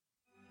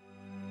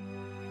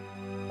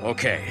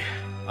Okay,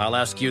 I'll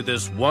ask you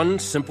this one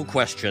simple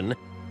question,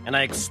 and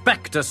I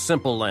expect a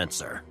simple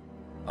answer.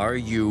 Are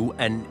you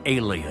an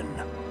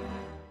alien?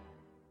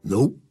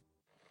 Nope.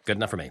 Good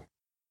enough for me.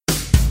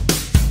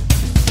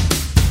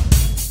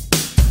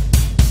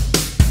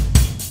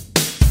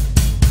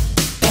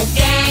 The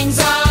gang's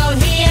all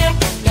here,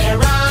 they're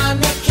on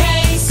the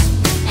case,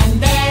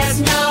 and there's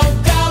no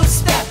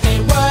ghost that they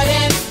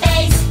wouldn't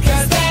face,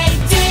 'cause they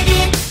dig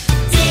it,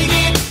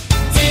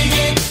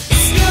 Scooby-Doo.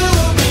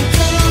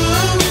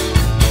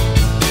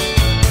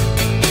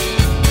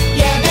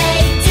 Yeah,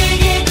 they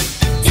dig it,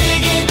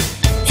 Scooby-Doo.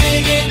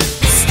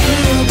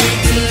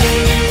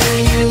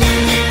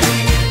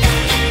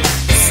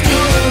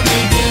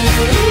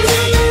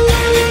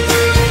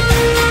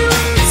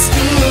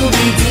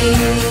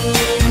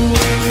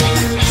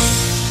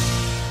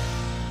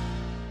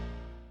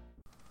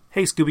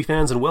 Hey Scooby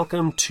fans, and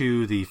welcome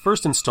to the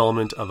first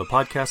installment of a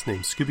podcast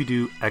named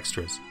Scooby-Doo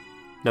Extras.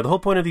 Now the whole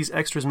point of these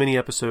Extras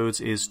mini-episodes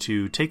is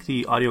to take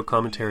the audio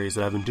commentaries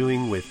that I've been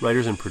doing with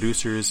writers and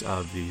producers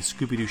of the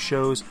Scooby-Doo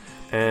shows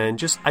and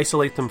just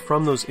isolate them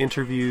from those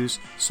interviews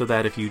so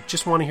that if you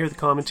just want to hear the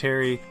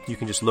commentary, you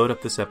can just load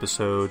up this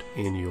episode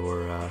in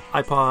your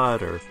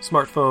iPod or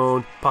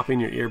smartphone, pop in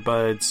your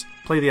earbuds,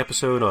 play the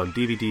episode on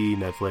DVD,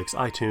 Netflix,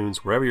 iTunes,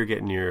 wherever you're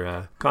getting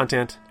your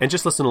content, and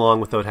just listen along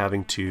without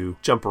having to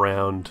jump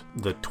around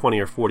the 20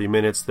 or 40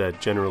 minutes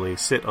that generally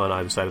sit on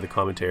either side of the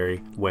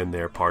commentary when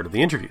they're part of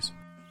the interviews.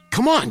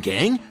 Come on,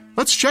 gang.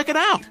 Let's check it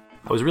out.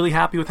 I was really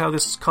happy with how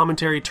this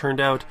commentary turned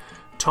out.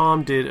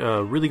 Tom did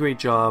a really great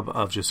job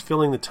of just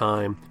filling the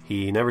time.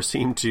 He never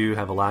seemed to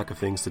have a lack of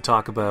things to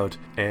talk about,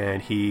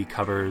 and he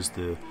covers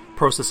the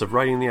process of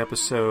writing the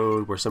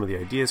episode, where some of the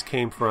ideas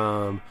came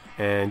from,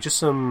 and just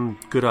some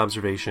good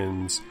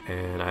observations,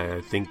 and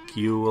I think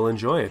you will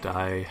enjoy it.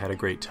 I had a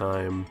great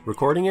time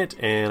recording it,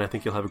 and I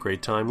think you'll have a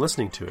great time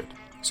listening to it.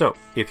 So,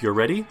 if you're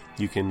ready,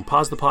 you can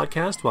pause the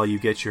podcast while you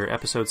get your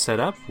episode set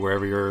up,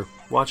 wherever you're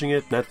watching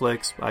it,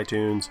 Netflix,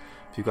 iTunes,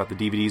 if you've got the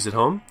DVDs at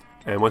home.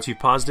 And once you've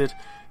paused it,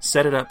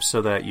 set it up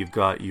so that you've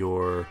got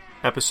your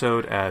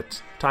episode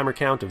at timer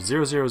count of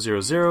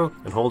 0000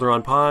 and hold her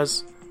on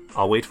pause.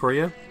 I'll wait for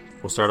you.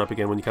 We'll start up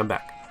again when you come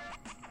back.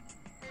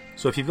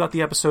 So if you've got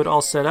the episode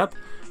all set up,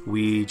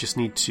 we just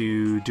need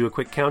to do a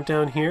quick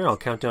countdown here. I'll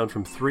count down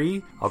from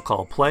 3. I'll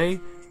call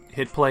play.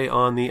 Hit play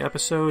on the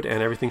episode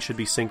and everything should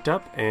be synced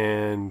up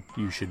and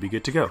you should be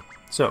good to go.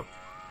 So,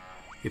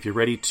 if you're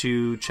ready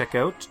to check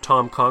out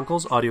Tom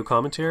Konkle's audio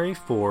commentary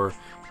for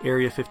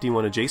Area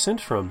 51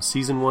 Adjacent from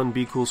Season 1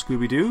 Be Cool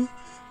Scooby-Doo,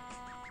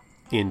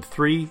 in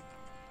 3,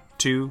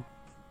 2,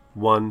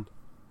 1,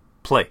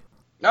 play.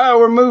 Oh,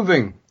 we're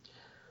moving.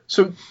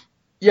 So,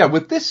 yeah,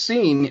 with this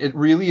scene, it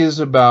really is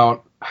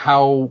about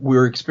how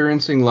we're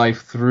experiencing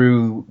life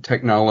through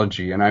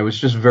technology. And I was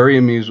just very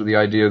amused with the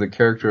idea of the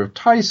character of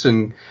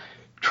Tyson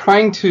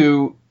trying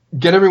to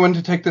get everyone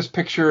to take this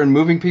picture and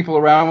moving people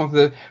around with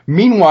it.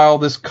 Meanwhile,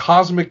 this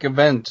cosmic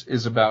event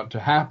is about to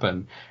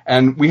happen.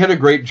 And we had a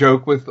great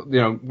joke with,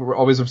 we're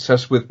always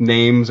obsessed with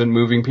names and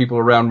moving people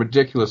around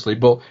ridiculously.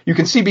 But you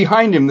can see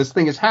behind him this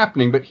thing is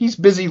happening, but he's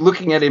busy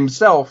looking at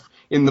himself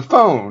in the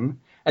phone.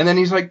 And then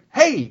he's like,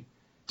 hey,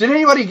 did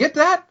anybody get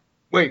that?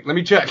 Wait, let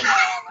me check.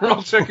 They're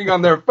all checking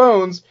on their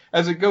phones.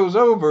 As it goes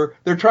over,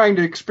 they're trying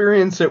to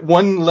experience it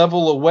one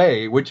level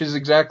away, which is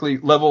exactly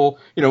level,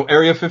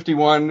 Area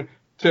 51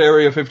 to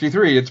Area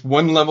 53. It's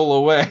one level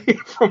away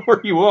from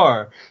where you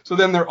are. So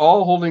then they're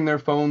all holding their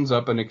phones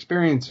up and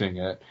experiencing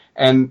it.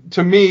 And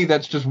to me,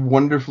 that's just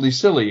wonderfully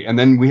silly. And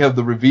then we have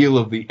the reveal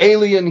of the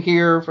alien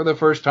here for the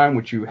first time,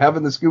 which you have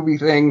in the Scooby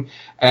thing.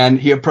 And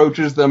he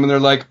approaches them and they're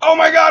like, oh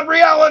my God,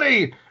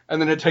 reality!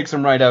 And then it takes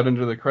them right out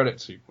into the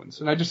credit sequence.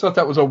 And I just thought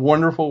that was a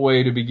wonderful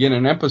way to begin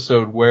an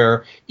episode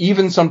where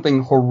even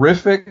something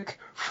horrific,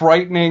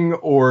 frightening,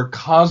 or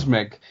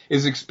cosmic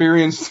is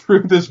experienced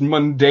through this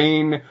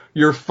mundane,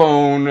 your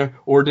phone.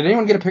 Or did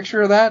anyone get a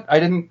picture of that? I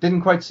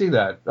didn't quite see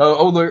that.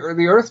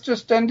 The Earth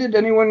just ended?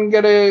 Anyone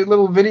get a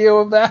little video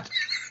of that?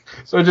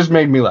 So it just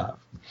made me laugh.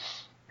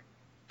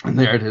 And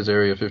there it is,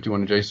 Area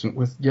 51 adjacent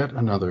with yet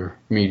another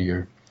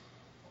meteor.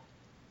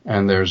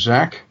 And there's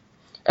Zach.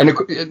 And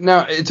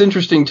now it's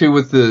interesting too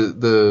with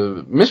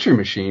the Mystery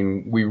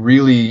Machine. We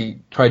really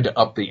tried to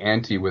up the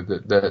ante with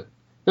it.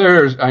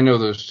 I know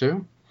those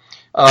two.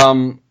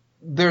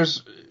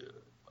 There's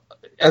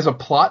as a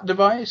plot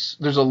device,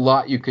 there's a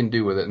lot you can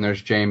do with it. And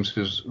there's James,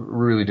 who's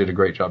really did a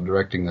great job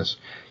directing this.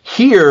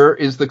 Here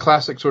is the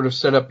classic sort of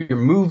setup. You're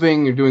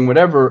moving, you're doing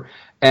whatever,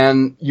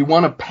 and you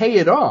want to pay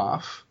it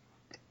off,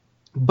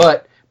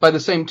 but by the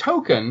same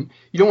token,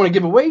 you don't want to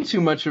give away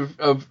too much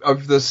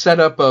of the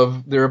setup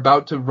of they're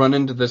about to run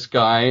into this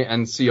guy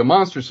and see a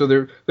monster. So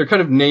they're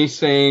kind of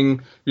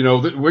naysaying,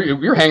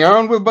 you're hanging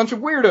around with a bunch of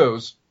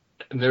weirdos.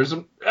 And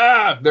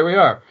there we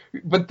are.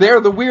 But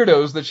they're the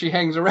weirdos that she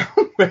hangs around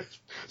with.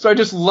 So I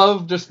just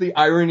love the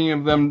irony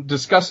of them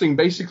discussing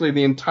basically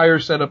the entire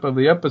setup of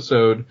the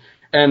episode,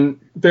 and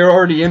they're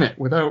already in it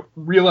without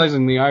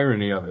realizing the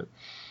irony of it.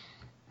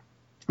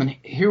 And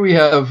here we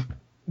have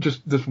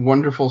just this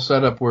wonderful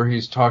setup where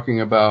he's talking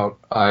about,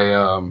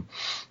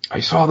 I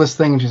saw this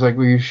thing, and she's like,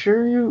 "Were you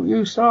sure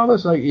you saw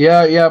this?" Like,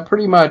 yeah,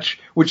 pretty much.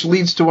 Which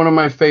leads to one of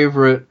my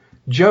favorite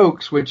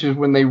jokes, which is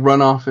when they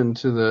run off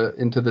into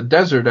the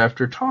desert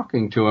after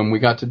talking to him. We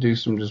got to do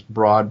some just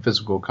broad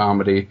physical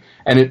comedy,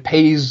 and it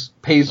pays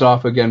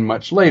off again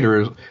much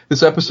later.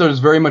 This episode is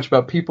very much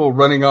about people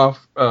running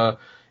off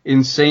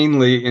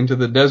insanely into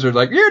the desert,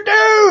 like, "You're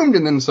doomed!"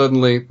 And then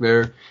suddenly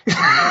they're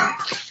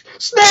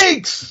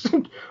snakes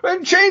and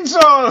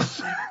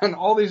chainsaws and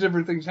all these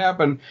different things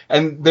happen.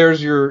 And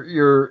there's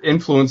your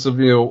influence of,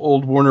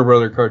 old Warner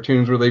Brother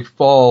cartoons where they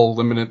fall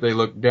the minute they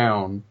look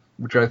down,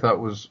 which I thought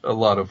was a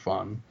lot of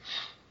fun.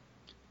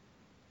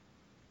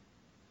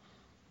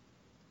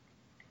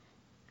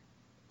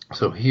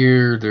 So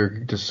here they're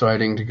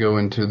deciding to go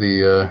into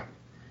the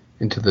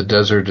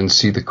desert and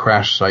see the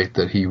crash site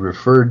that he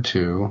referred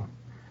to.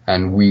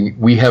 And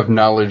we have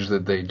knowledge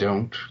that they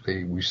don't.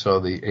 We saw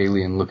the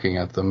alien looking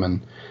at them,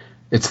 and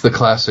it's the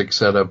classic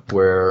setup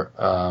where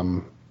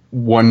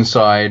one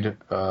side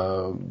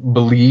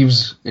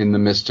believes in the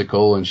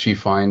mystical, and she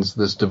finds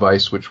this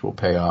device which will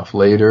pay off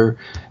later.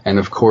 And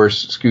of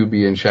course,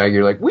 Scooby and Shaggy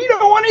are like, "We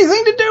don't want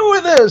anything to do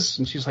with this."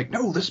 And she's like,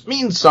 "No, this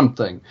means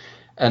something."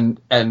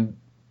 And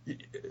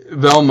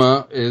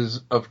Velma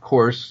is, of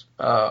course,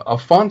 a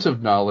font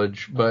of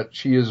knowledge, but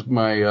she is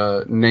my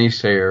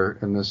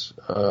naysayer in this,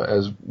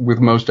 as with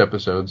most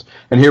episodes.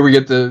 And here we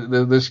get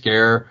the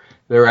scare.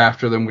 They're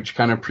after them, which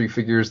kind of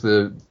prefigures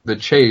the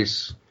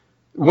chase.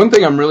 One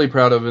thing I'm really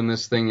proud of in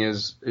this thing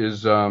is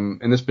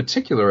in this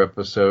particular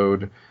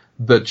episode,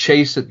 the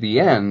chase at the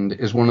end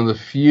is one of the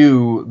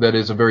few that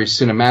is a very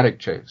cinematic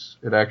chase.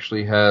 It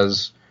actually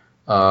has,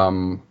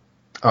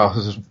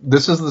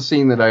 this is the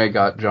scene that I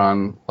got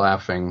John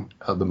laughing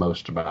the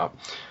most about.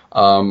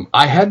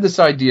 I had this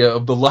idea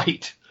of the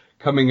light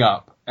coming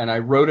up, and I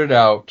wrote it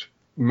out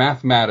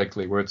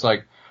mathematically, where it's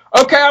like,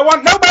 "Okay, I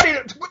want nobody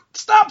to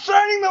stop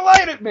shining the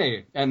light at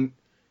me." And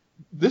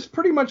this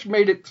pretty much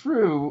made it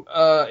through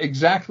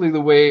exactly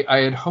the way I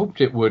had hoped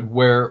it would,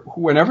 where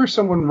whenever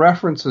someone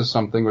references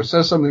something or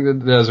says something in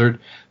the desert,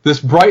 this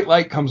bright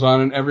light comes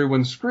on and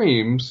everyone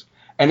screams.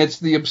 And it's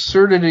the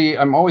absurdity.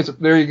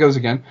 There he goes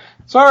again.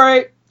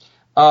 Sorry.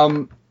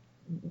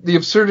 The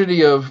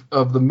absurdity of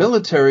the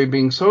military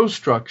being so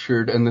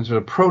structured, and there's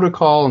a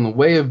protocol and the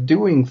way of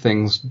doing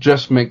things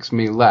just makes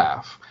me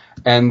laugh.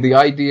 And the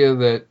idea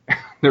that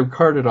they're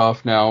carted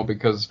off now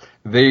because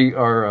they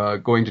are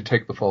going to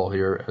take the fall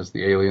here as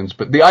the aliens.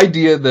 But the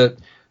idea that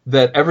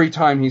every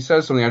time he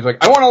says something, I was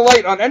like, "I want a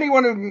light on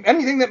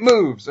anything that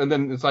moves." And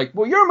then it's like,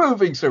 "Well, you're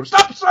moving, sir.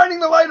 Stop shining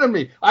the light on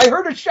me. I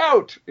heard a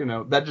shout."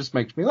 That just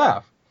makes me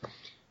laugh.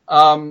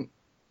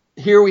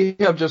 Here we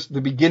have just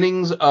the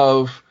beginnings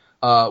of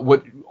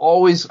what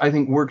always, I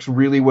think, works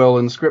really well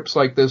in scripts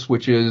like this,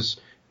 which is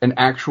an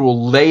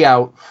actual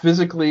layout,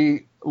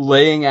 physically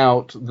laying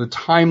out the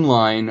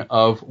timeline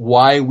of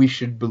why we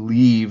should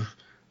believe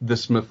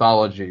this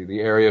mythology, the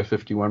Area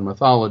 51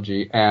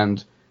 mythology.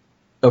 And,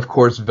 of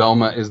course,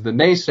 Velma is the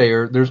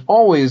naysayer. There's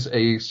always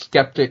a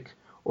skeptic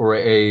or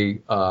a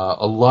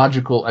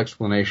logical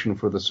explanation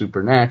for the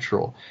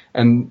supernatural.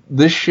 And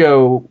this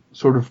show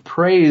sort of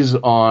preys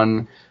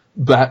on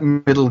that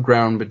middle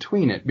ground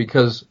between it,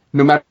 because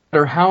no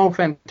matter how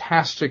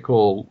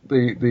fantastical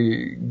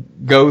the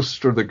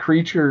ghost or the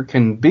creature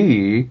can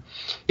be,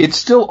 it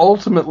still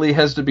ultimately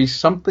has to be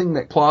something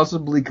that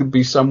plausibly could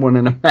be someone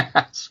in a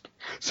mask.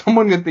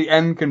 Someone at the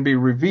end can be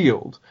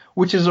revealed,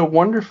 which is a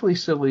wonderfully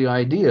silly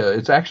idea.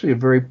 It's actually a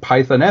very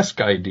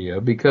Python-esque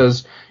idea,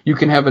 because you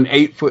can have an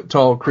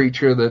 8-foot-tall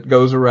creature that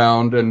goes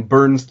around and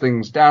burns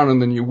things down, and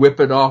then you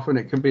whip it off, and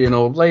it can be an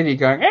old lady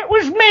going, "It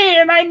was me,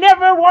 and I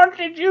never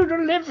wanted you to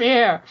live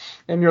here."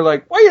 And you're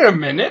like, "Wait a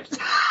minute.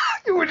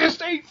 You were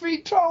just 8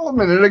 feet tall a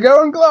minute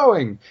ago and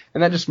glowing."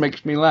 And that just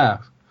makes me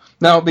laugh.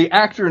 Now, the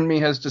actor in me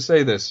has to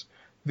say this.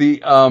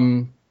 The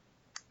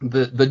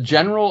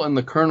general and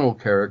the colonel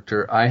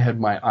character I had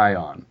my eye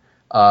on.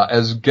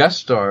 As guest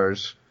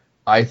stars,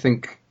 I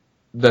think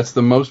that's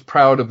the most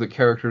proud of the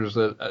characters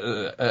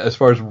that, as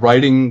far as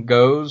writing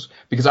goes,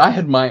 because I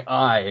had my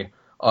eye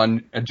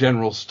on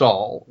General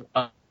Stahl.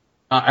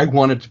 I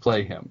wanted to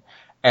play him.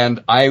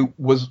 And I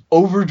was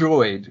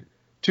overjoyed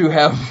to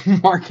have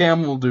Mark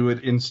Hamill do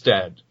it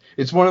instead.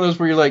 It's one of those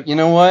where you're like, you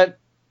know what?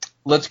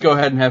 Let's go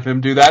ahead and have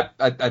him do that.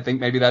 I think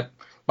maybe that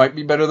might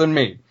be better than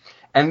me.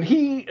 And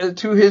he,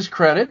 to his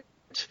credit,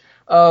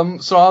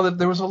 saw that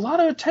there was a lot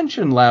of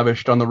attention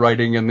lavished on the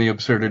writing and the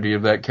absurdity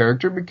of that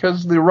character,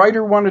 because the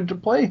writer wanted to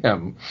play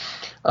him.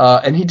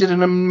 And he did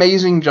an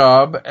amazing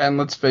job, and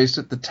let's face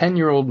it, the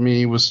 10-year-old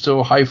me was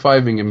still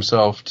high-fiving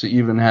himself to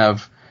even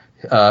have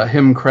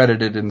him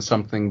credited in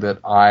something that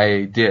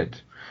I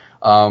did.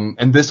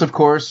 And this, of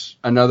course,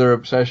 another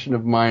obsession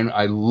of mine.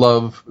 I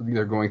love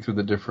they're going through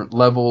the different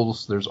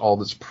levels. There's all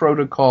this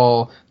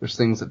protocol. There's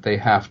things that they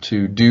have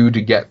to do to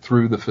get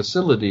through the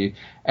facility.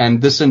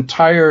 And this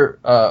entire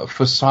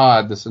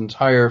facade, this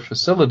entire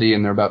facility,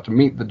 and they're about to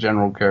meet the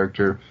general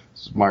character.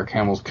 This is Mark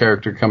Hamill's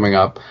character coming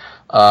up.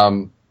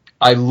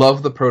 I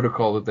love the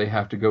protocol that they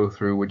have to go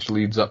through, which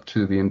leads up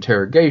to the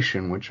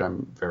interrogation, which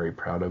I'm very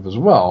proud of as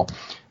well.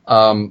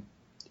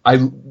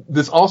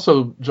 This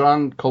also,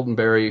 John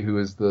Coltonberry, who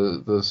is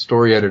the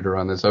story editor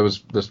on this, I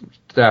was the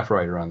staff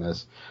writer on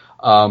this,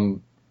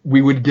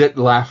 we would get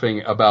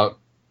laughing about,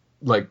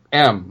 like,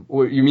 M.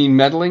 You mean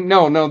meddling?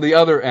 No, the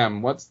other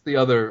M. What's the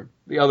other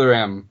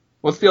M?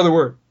 What's the other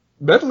word?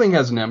 Meddling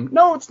has an M.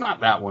 No, it's not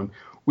that one.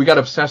 We got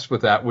obsessed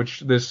with that, which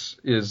this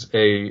is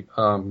a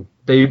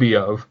baby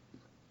of,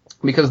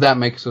 because that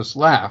makes us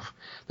laugh.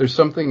 There's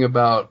something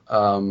about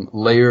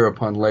layer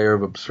upon layer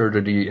of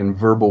absurdity in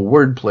verbal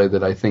wordplay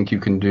that I think you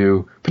can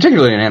do,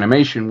 particularly in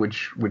animation,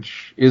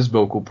 which is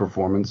vocal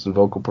performance, and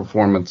vocal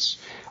performance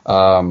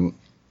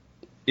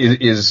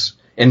is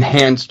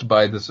enhanced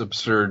by this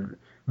absurd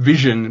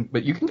vision,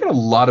 but you can get a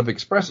lot of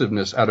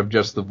expressiveness out of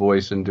just the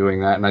voice in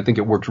doing that, and I think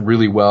it works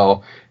really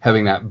well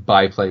having that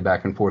byplay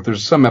back and forth.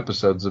 There's some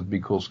episodes of Be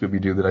Cool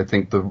Scooby-Doo that I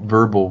think the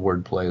verbal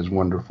wordplay is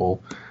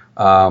wonderful.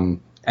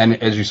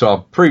 And as you saw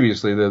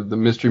previously, the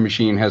Mystery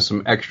Machine has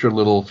some extra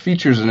little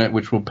features in it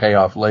which will pay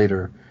off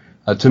later.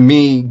 To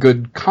me,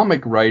 good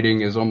comic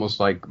writing is almost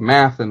like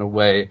math in a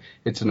way.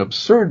 It's an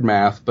absurd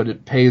math, but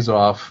it pays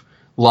off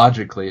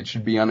logically. It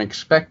should be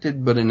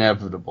unexpected but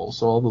inevitable.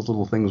 So all those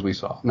little things we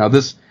saw. Now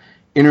this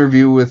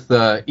interview with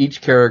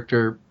each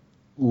character,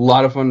 a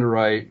lot of fun to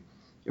write.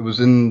 It was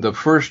in the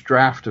first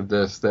draft of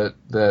this that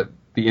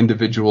the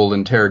individual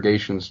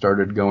interrogation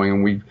started going,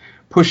 and we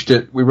pushed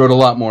it. We wrote a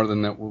lot more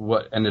than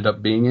what ended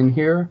up being in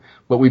here,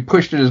 but we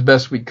pushed it as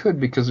best we could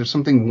because there's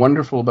something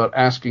wonderful about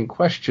asking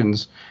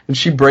questions, and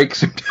she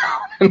breaks him down,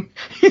 and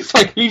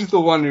he's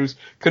the one who's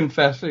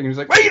confessing. He's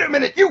like, wait a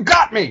minute, you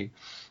got me!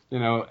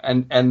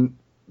 And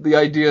the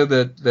idea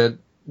that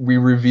we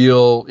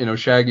reveal,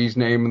 Shaggy's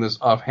name in this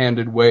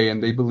offhanded way,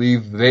 and they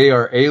believe they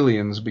are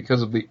aliens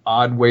because of the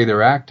odd way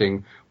they're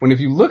acting, when if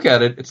you look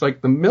at it, it's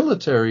like the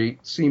military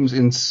seems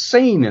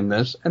insane in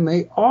this, and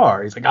they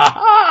are. He's like,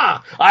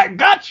 aha! I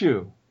got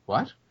you!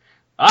 What?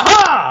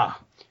 Aha!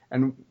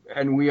 And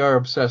we are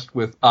obsessed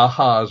with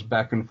ahas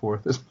back and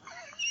forth as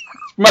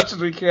much as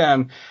we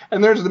can.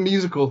 And there's the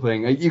musical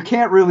thing. You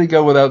can't really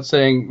go without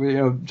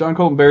saying, John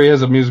Coltonberry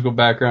has a musical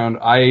background.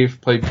 I've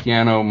played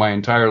piano my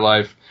entire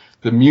life.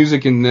 The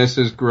music in this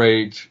is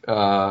great.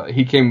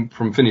 He came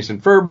from Phineas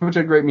and Ferb, which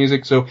had great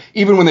music. So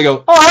even when they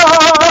go,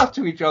 ah,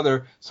 to each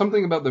other,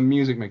 something about the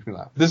music makes me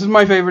laugh. This is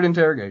my favorite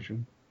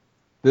interrogation.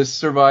 This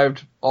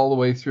survived all the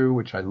way through,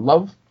 which I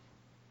love.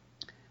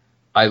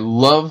 I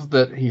love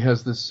that he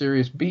has this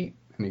serious beat,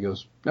 and he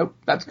goes, nope,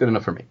 that's good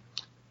enough for me.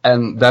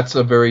 And that's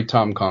a very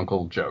Tom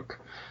Konkle joke.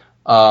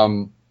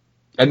 And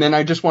then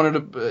I just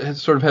wanted to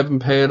sort of have him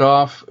pay it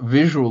off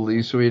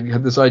visually, so he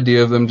had this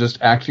idea of them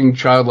just acting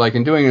childlike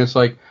and doing it. It's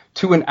like,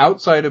 to an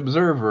outside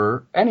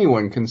observer,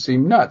 anyone can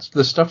seem nuts.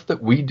 The stuff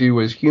that we do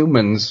as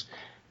humans,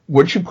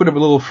 once you put a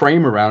little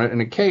frame around it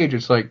in a cage,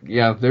 it's like,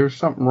 yeah, there's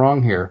something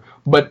wrong here.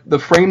 But the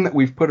frame that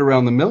we've put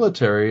around the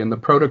military and the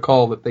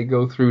protocol that they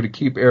go through to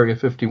keep Area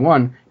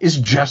 51 is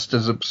just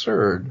as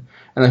absurd.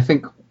 And I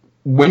think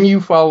when you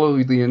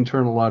follow the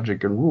internal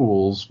logic and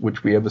rules,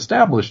 which we have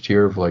established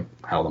here of like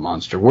how the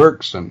monster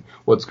works and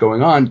what's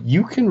going on,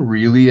 you can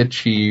really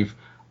achieve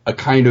a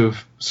kind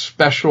of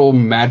special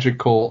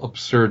magical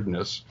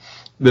absurdness.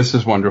 This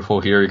is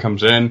wonderful. Here he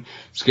comes in,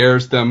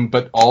 scares them,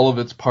 but all of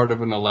it's part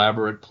of an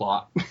elaborate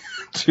plot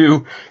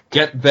to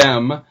get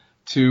them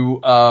to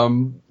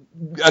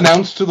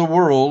announce to the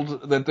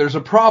world that there's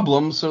a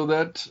problem so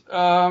that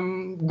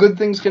good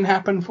things can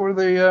happen for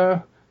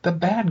the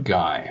bad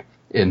guy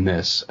in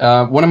this.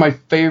 One of my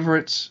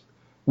favorites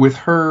with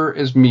her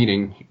is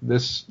meeting.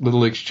 This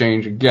little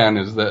exchange, again,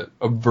 is that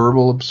a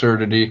verbal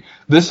absurdity.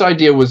 This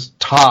idea was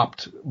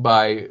topped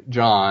by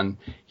John.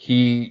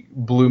 He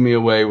blew me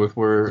away with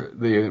where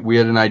we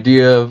had an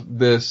idea of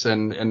this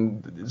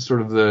and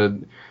sort of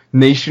the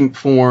nascent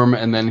form,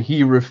 and then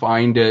he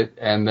refined it,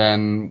 and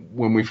then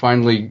when we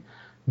finally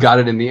got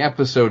it in the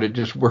episode, it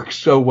just worked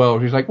so well.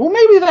 He's like, well,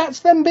 maybe that's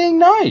them being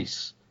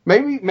nice.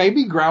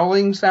 Maybe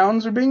growling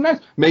sounds are being nice.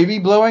 Maybe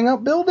blowing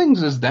up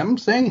buildings is them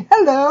saying,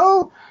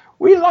 hello,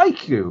 we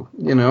like you,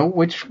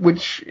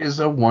 which is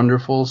a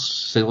wonderful,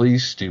 silly,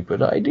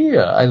 stupid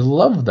idea. I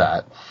love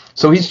that.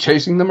 So he's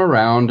chasing them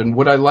around, and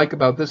what I like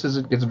about this is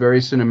it gets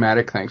very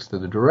cinematic thanks to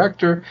the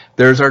director.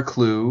 There's our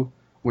clue.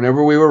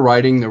 Whenever we were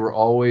writing, there were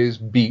always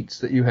beats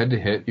that you had to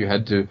hit. You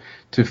had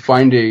to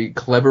find a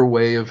clever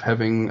way of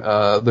having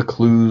the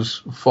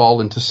clues fall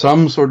into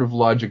some sort of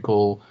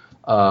logical,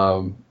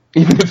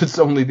 even if it's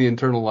only the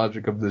internal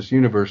logic of this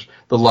universe,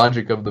 the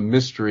logic of the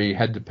mystery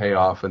had to pay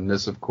off. And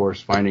this, of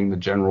course, finding the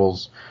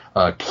general's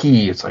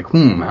key, it's like,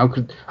 how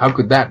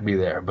could that be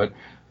there? But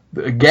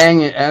the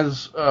gang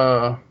as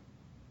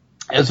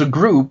a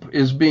group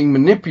is being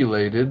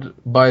manipulated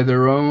by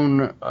their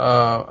own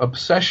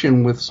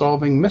obsession with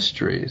solving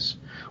mysteries,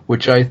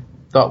 which I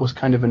thought was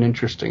kind of an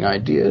interesting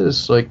idea.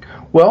 It's like,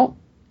 well,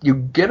 you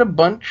get a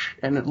bunch,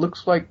 and it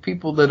looks like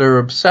people that are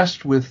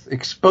obsessed with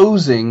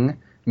exposing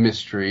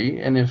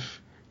mystery, and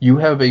if you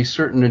have a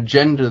certain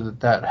agenda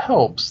that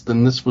helps,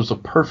 then this was a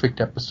perfect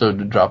episode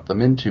to drop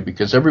them into,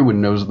 because everyone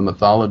knows the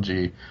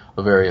mythology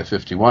of Area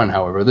 51.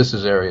 However, this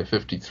is Area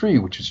 53,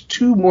 which is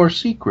 2 more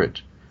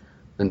secret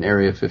than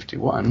Area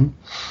 51.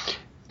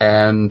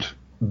 And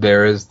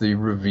there is the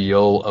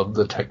reveal of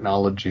the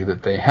technology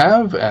that they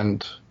have,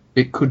 and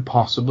it could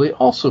possibly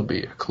also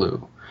be a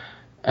clue.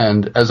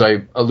 And as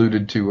I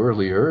alluded to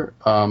earlier,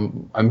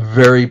 I'm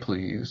very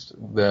pleased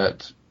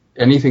that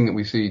anything that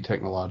we see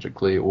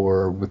technologically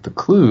or with the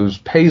clues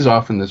pays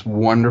off in this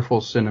wonderful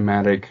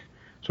cinematic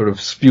sort of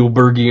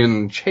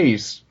Spielbergian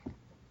chase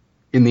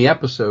in the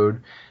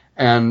episode.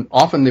 And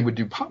often they would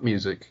do pop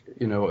music,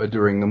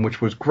 during them,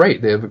 which was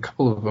great. They have a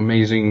couple of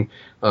amazing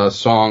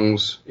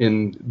songs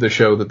in the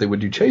show that they would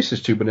do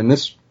chases to. But in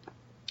this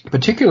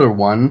particular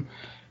one,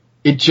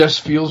 it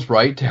just feels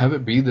right to have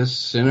it be this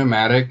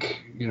cinematic,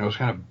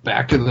 kind of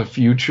Back to the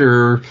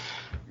Future,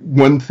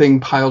 one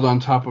thing piled on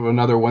top of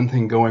another, one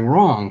thing going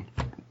wrong.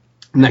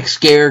 Next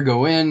scare,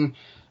 go in.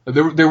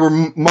 There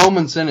were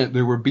moments in it,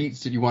 there were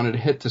beats that you wanted to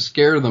hit to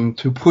scare them,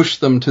 to push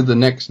them to the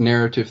next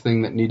narrative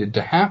thing that needed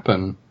to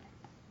happen.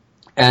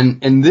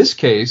 And in this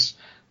case,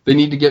 they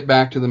need to get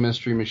back to the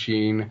Mystery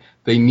Machine.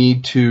 They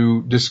need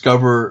to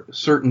discover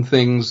certain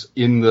things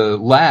in the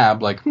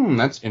lab, like,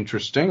 that's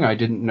interesting. I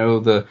didn't know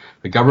the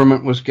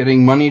government was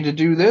getting money to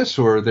do this,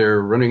 or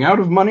they're running out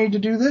of money to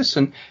do this,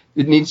 and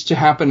it needs to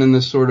happen in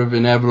this sort of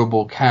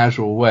inevitable,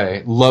 casual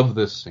way. Love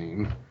this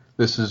scene.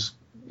 This is,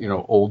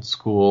 old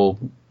school,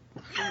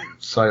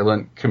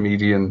 silent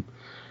comedian.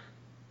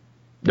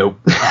 Nope.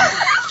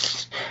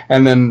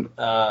 And then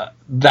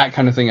that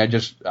kind of thing I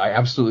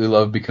absolutely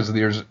love, because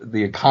there's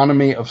the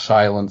economy of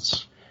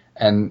silence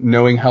and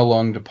knowing how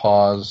long to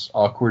pause.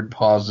 Awkward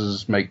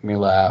pauses make me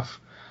laugh.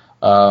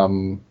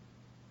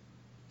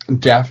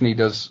 Daphne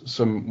does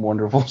some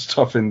wonderful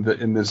stuff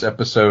in this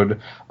episode,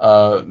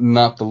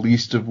 not the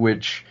least of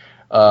which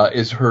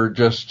is her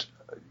just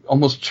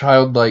almost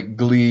childlike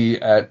glee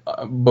at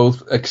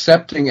both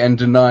accepting and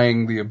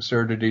denying the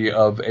absurdity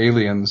of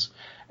aliens,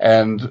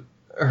 and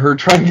her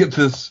trying to get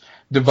this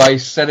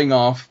device setting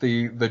off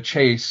the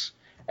chase.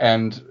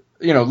 And,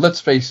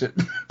 let's face it,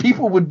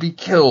 people would be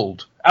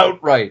killed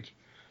outright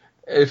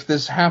if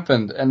this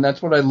happened. And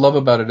that's what I love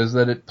about it, is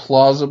that it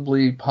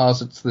plausibly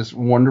posits this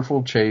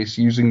wonderful chase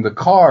using the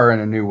car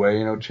in a new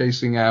way,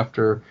 chasing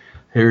after.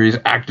 Here he's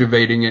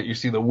activating it. You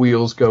see the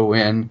wheels go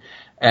in,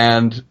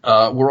 and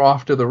we're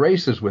off to the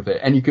races with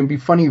it. And you can be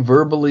funny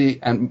verbally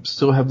and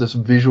still have this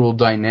visual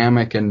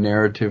dynamic and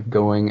narrative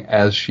going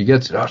as she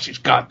gets it. Oh, she's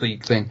got the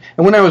thing.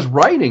 And when I was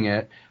writing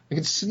it, I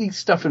could see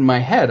stuff in my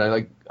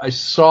head. I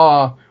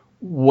saw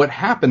what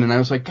happened, and I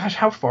was like, gosh,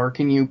 how far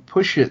can you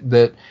push it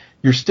that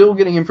you're still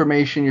getting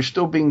information, you're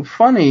still being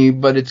funny,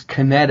 but it's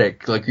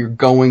kinetic, like you're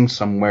going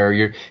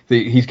somewhere.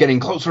 He's getting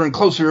closer and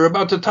closer, you're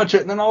about to touch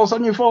it, and then all of a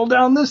sudden you fall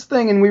down this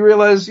thing, and we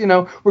realize,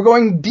 we're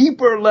going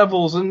deeper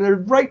levels, and they're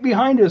right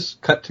behind us.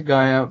 Cut to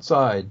guy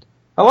outside.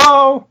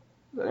 Hello?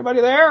 Is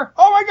anybody there?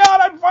 Oh my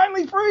God, I'm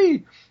finally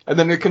free! And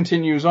then it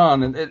continues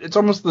on, and it's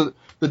almost the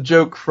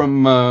joke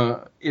from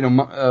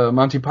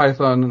Monty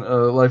Python,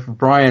 Life of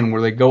Brian,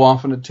 where they go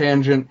off on a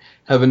tangent,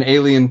 have an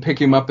alien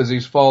pick him up as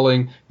he's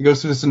falling. He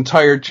goes through this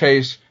entire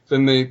chase.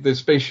 Then the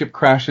spaceship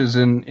crashes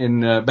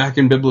in back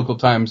in biblical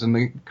times,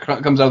 and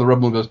comes out of the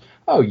rubble and goes,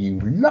 "Oh, you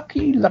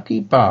lucky,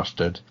 lucky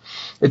bastard!"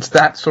 It's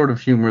that sort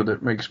of humor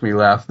that makes me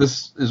laugh.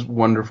 This is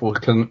wonderful.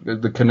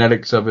 The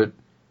kinetics of it,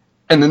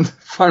 and then the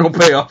final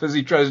payoff as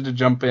he tries to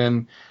jump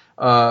in.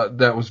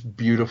 That was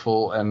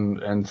beautiful,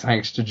 and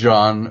thanks to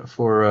John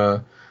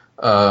for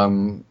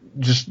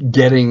just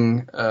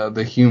getting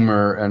the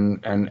humor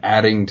and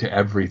adding to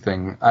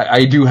everything.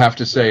 I do have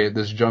to say, at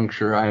this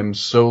juncture, I am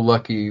so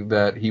lucky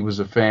that he was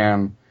a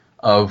fan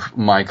of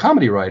my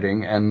comedy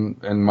writing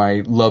and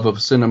my love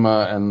of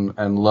cinema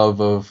and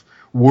love of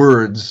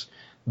words,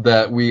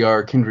 that we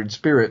are kindred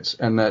spirits,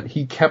 and that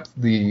he kept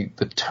the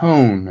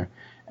tone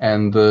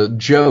and the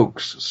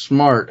jokes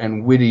smart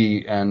and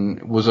witty,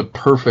 and was a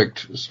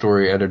perfect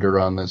story editor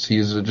on this.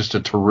 He's just a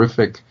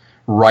terrific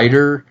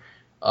writer,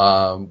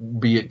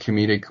 be it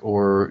comedic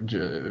or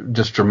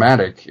just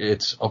dramatic.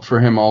 It's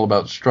for him all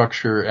about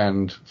structure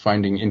and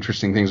finding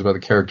interesting things about the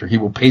character. He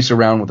will pace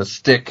around with a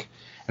stick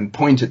and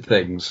point at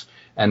things,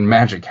 and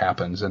magic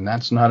happens, and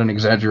that's not an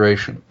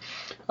exaggeration.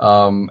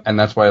 And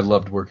that's why I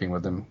loved working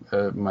with him.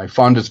 My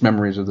fondest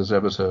memories of this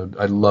episode,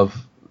 I love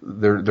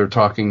they're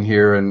talking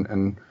here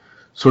and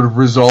sort of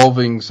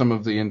resolving some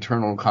of the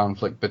internal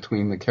conflict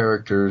between the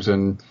characters,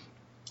 and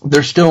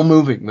they're still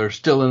moving, they're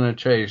still in a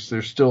chase,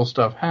 there's still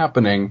stuff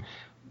happening,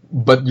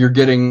 but you're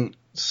getting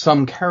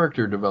some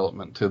character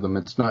development to them.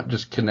 It's not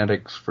just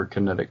kinetics for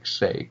kinetics'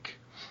 sake.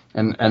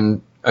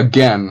 And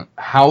again,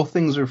 how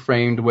things are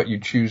framed, what you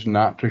choose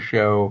not to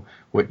show,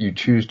 what you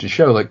choose to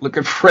show. Like, look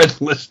at Fred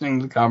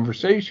listening to the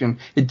conversation.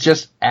 It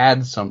just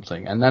adds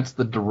something. And that's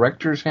the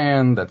director's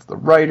hand, that's the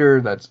writer,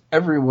 that's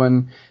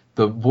everyone.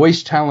 The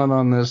voice talent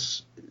on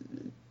this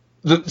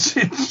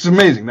It's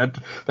amazing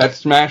that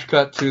smash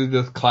cut to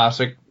the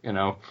classic,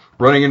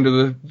 running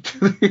into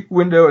to the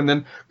window and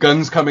then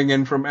guns coming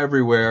in from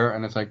everywhere,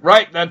 and it's like,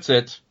 right, that's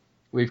it,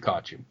 we've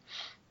caught you.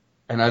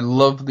 And I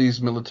love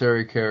these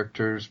military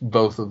characters,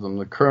 both of them,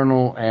 the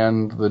colonel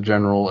and the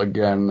general,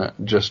 again,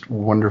 just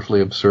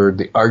wonderfully absurd.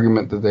 The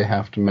argument that they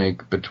have to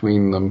make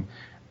between them.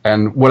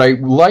 And what I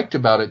liked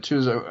about it, too,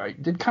 is I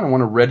did kind of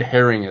want to red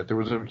herring it. There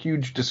was a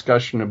huge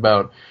discussion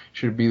about,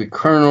 should it be the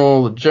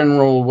colonel, the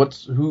general,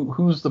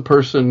 who's the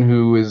person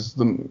who is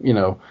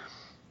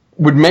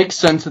would make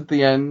sense at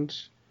the end,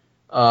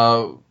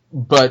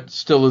 but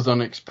still is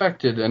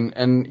unexpected.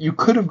 And you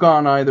could have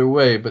gone either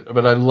way,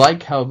 but I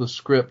like how the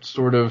script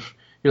sort of,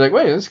 you're like,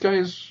 wait,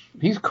 this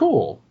he's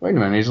cool. Wait a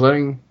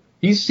minute,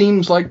 he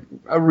seems like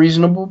a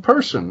reasonable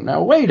person.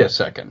 Now, wait a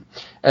second.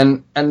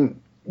 And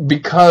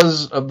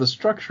because of the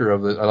structure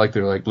of it,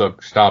 they're like,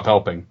 look, stop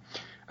helping.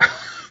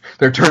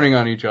 They're turning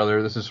on each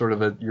other. This is sort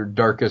of your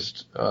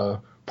darkest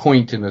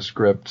point in a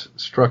script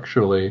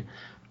structurally.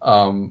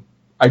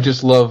 I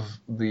just love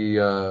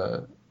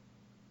the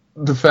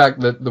fact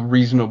that the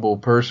reasonable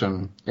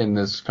person in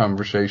this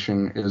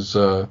conversation is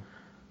the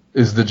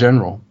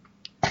general.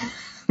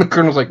 The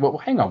colonel's like, well,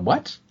 hang on,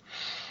 what?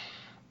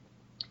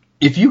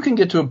 If you can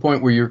get to a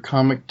point where your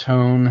comic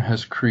tone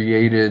has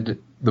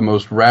created the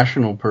most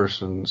rational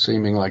person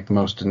seeming like the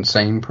most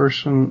insane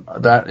person,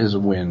 that is a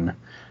win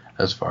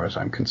as far as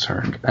I'm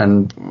concerned.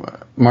 And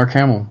Mark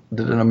Hamill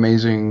did an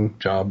amazing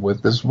job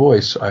with this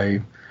voice.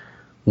 I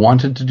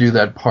wanted to do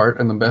that part,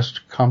 and the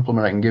best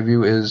compliment I can give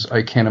you is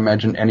I can't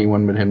imagine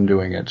anyone but him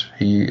doing it.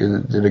 He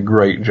did a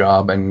great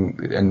job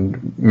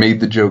and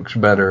made the jokes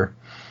better.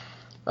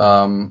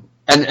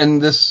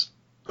 And this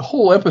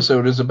whole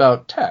episode is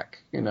about tech.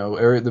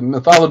 The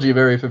mythology of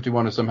Area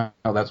 51 is somehow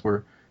that's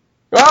where,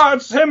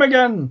 it's him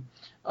again.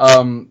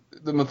 The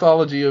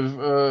mythology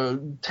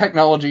of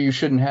technology you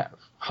shouldn't have,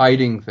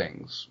 hiding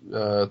things.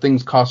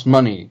 Things cost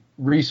money,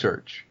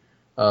 research.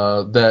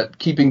 That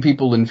keeping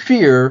people in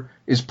fear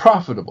is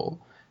profitable.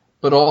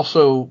 But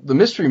also the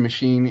Mystery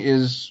Machine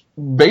is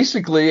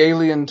basically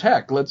alien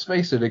tech. Let's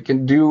face it, it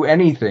can do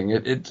anything.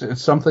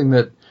 It's something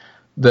that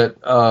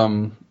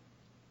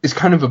is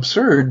kind of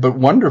absurd but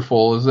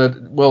wonderful, is that,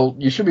 well,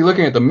 you should be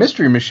looking at the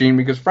Mystery Machine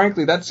because,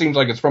 frankly, that seems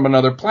like it's from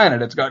another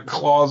planet. It's got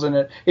claws in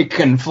it. It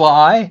can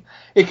fly.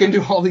 It can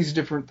do all these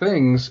different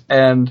things.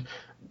 And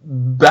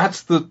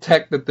that's the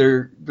tech that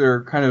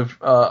they're kind of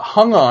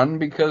hung on,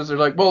 because they're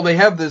like, well, they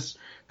have this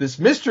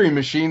Mystery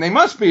Machine. They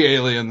must be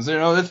aliens.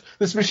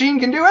 This machine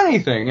can do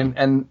anything.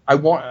 And I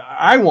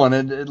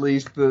wanted at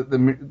least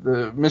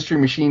the Mystery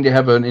Machine to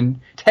have an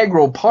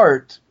integral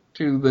part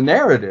to the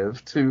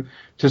narrative, to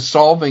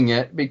solving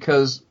it,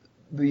 because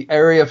the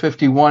Area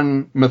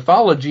 51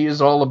 mythology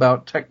is all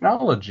about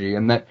technology,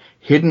 and that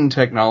hidden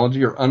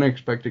technology or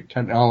unexpected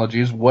technology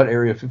is what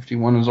Area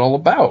 51 is all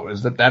about,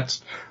 is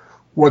that's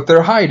what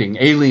they're hiding.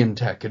 Alien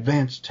tech,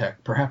 advanced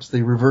tech, perhaps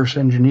they reverse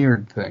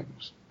engineered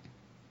things.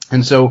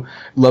 And so,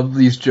 love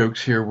these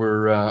jokes here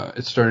where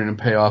it's starting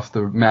to pay off.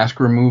 The mask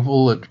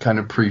removal, it kind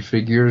of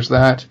prefigures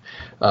that.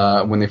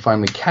 When they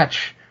finally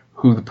catch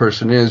who the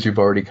person is, you've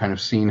already kind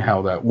of seen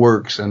how that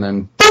works, and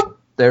then boop,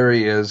 there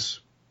he is.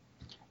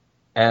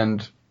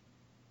 And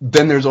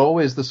then there's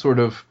always the sort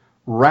of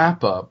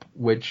wrap-up,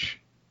 which,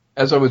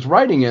 as I was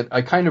writing it,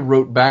 I kind of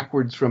wrote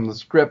backwards from the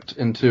script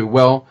into,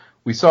 well,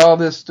 we saw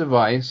this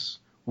device,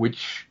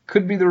 which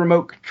could be the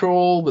remote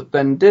control that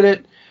then did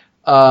it.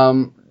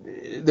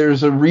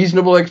 There's a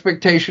reasonable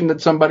expectation that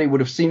somebody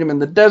would have seen him in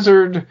the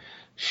desert.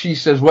 She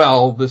says,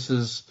 well, this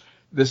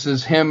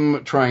is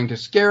him trying to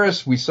scare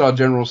us. We saw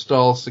General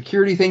Stahl's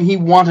security thing. He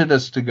wanted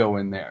us to go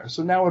in there.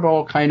 So now it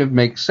all kind of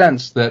makes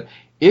sense that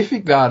if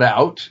it got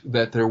out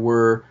that there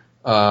were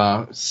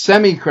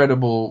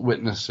semi-credible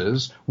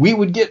witnesses, we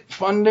would get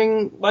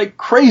funding like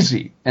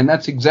crazy. And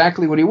that's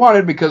exactly what he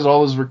wanted, because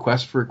all his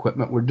requests for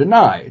equipment were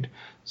denied.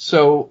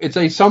 So it's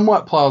a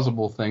somewhat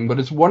plausible thing, but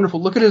it's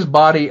wonderful. Look at his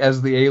body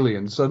as the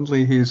alien.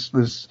 Suddenly he's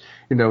this,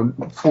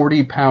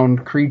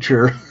 40-pound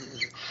creature.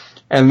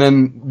 And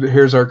then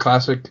here's our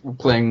classic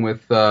playing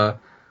with,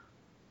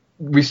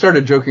 we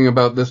started joking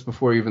about this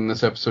before even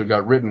this episode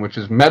got written, which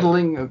is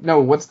meddling. No,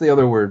 what's the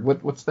other word?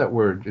 What's that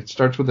word? It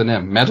starts with an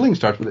M. Meddling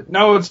starts with it.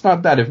 No, it's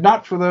not that. If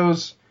not for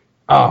those,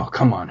 oh,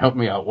 come on, help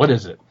me out. What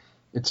is it?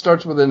 It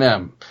starts with an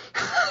M.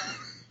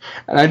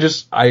 And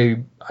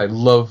I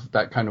love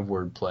that kind of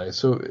wordplay.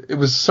 So it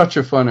was such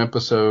a fun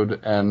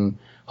episode, and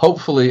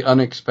hopefully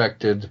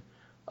unexpected,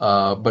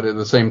 but at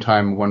the same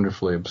time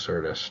wonderfully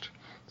absurdist.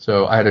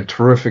 So I had a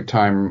terrific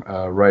time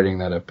writing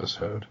that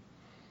episode.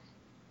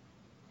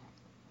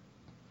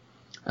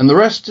 And the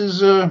rest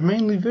is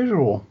mainly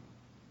visual.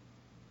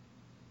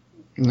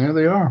 And there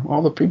they are,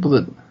 all the people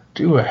that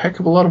do a heck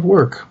of a lot of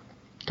work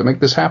to make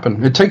this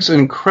happen. It takes an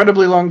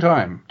incredibly long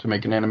time to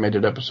make an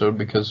animated episode,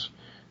 because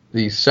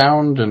the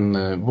sound and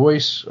the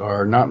voice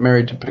are not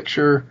married to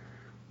picture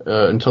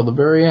until the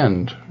very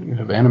end. You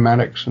have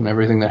animatics and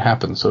everything that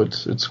happens, so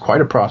it's quite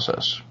a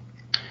process.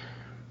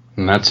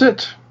 And that's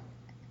it.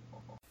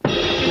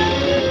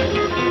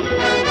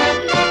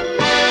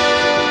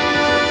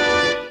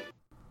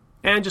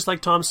 And just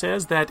like Tom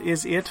says, that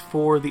is it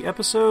for the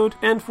episode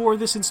and for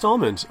this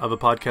installment of a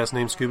podcast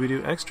named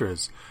Scooby-Doo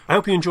Extras. I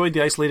hope you enjoyed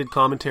the isolated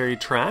commentary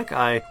track.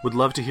 I would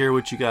love to hear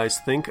what you guys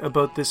think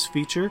about this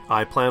feature.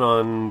 I plan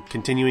on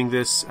continuing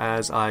this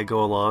as I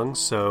go along,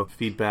 so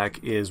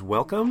feedback is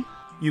welcome.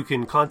 You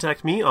can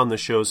contact me on the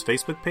show's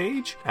Facebook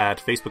page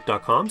at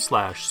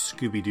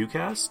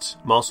facebook.com/ScoobyDooCast.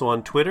 I'm also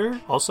on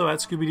Twitter, also at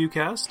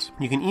ScoobyDooCast.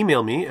 You can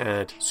email me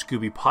at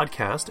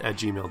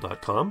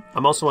ScoobyPodcast@gmail.com.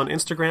 I'm also on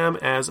Instagram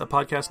as a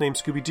podcast named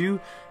Scooby-Doo.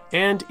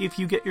 And if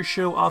you get your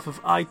show off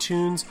of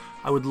iTunes,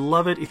 I would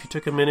love it if you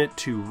took a minute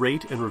to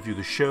rate and review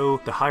the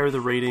show. The higher the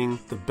rating,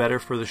 the better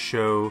for the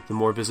show, the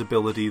more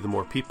visibility, the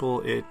more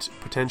people it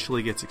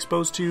potentially gets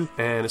exposed to.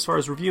 And as far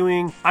as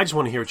reviewing, I just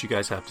want to hear what you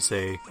guys have to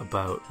say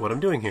about what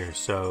I'm doing here.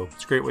 So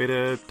it's a great way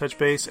to touch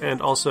base,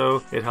 and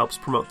also it helps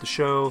promote the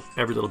show.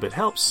 Every little bit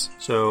helps,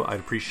 so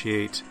I'd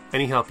appreciate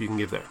any help you can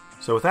give there.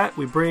 So with that,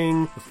 we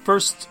bring the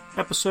first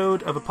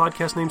episode of a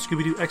podcast named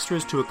Scooby-Doo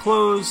Extras to a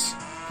close.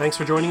 Thanks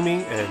for joining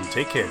me, and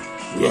take care.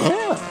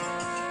 Yeah.